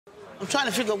I'm trying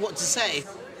to figure out what to say.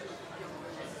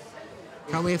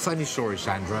 Tell me a funny story,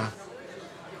 Sandra.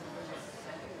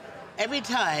 Every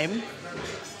time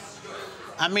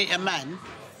I meet a man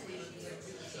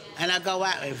and I go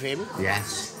out with him...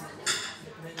 Yes.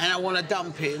 ...and I want to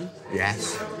dump him...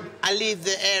 Yes. I leave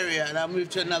the area and I move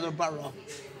to another borough.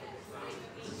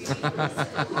 It's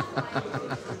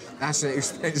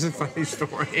a funny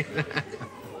story.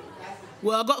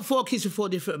 Well, I got 4 kids with 4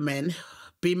 different men,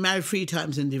 been married 3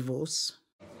 times and divorced.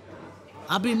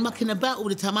 I've been mucking about all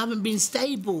the time. I haven't been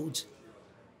stabled.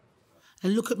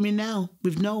 And look at me now,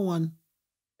 with no one.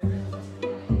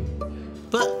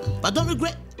 But I don't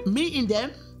regret meeting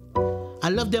them. I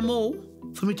love them all.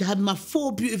 For me to have my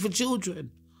 4 beautiful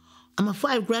children and my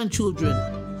 5 grandchildren.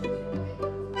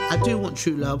 I do want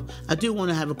true love. I do want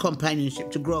to have a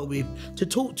companionship to grow with, to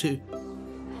talk to.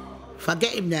 If I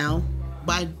get him now,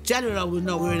 by January I will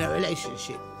know we're in a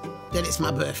relationship. Then it's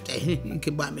my birthday. You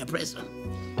can buy me a present.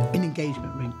 An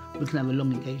engagement ring. We can have a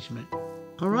long engagement.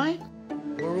 All right?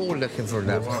 We're all looking for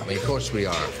love, aren't we? Of course we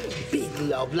are. Big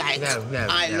love, like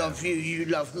I love you, you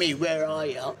love me, where are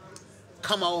you?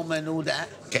 Come home and all that.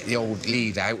 Get the old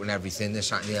lead out and everything, this,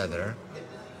 that and the other.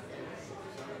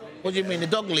 What do you mean, the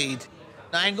dog lead?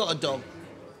 I ain't got a dog.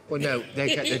 Well, no, they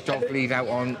get the dog lead out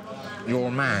on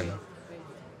your man.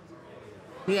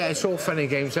 Yeah, it's all fun and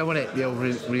games, though, isn't it? The old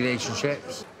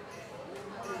relationships.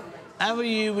 How are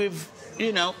you with,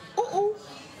 you know,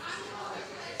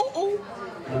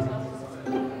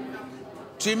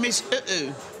 Do you miss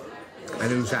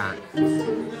And who's that?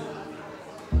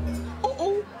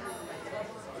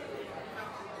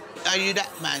 Are you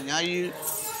that man? Are you...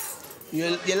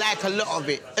 You like a lot of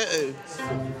it? A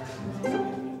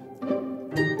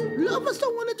lot of us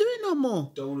don't want to do it no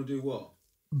more. Don't want to do what?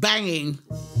 Banging.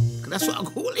 That's what I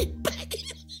call it,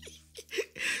 banging.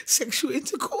 Sexual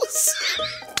intercourse.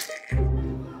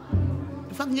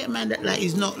 If I can get a man that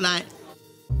he's not like...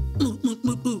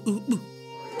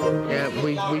 Yeah,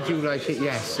 we do like it,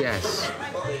 yes.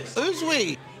 Who's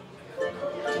we?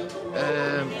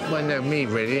 Well, no, me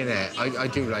really, innit? I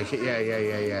do like it,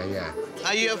 yeah.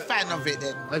 Are you a fan of it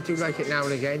then? I do like it now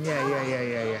and again,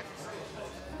 yeah.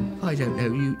 I don't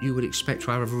know. You would expect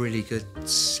to have a really good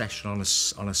session on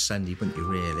a Sunday, wouldn't you,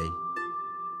 really?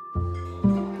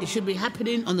 It should be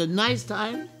happening on the nice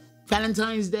time,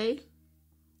 Valentine's Day,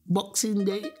 Boxing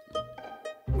Day,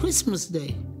 Christmas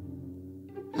Day.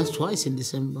 That's twice in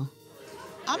December.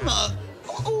 I'm not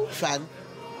a fan.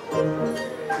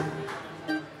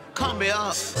 Can't be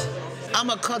asked. I'm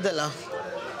a cuddler.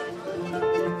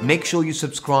 Make sure you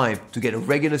subscribe to get a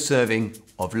regular serving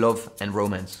of love and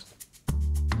romance.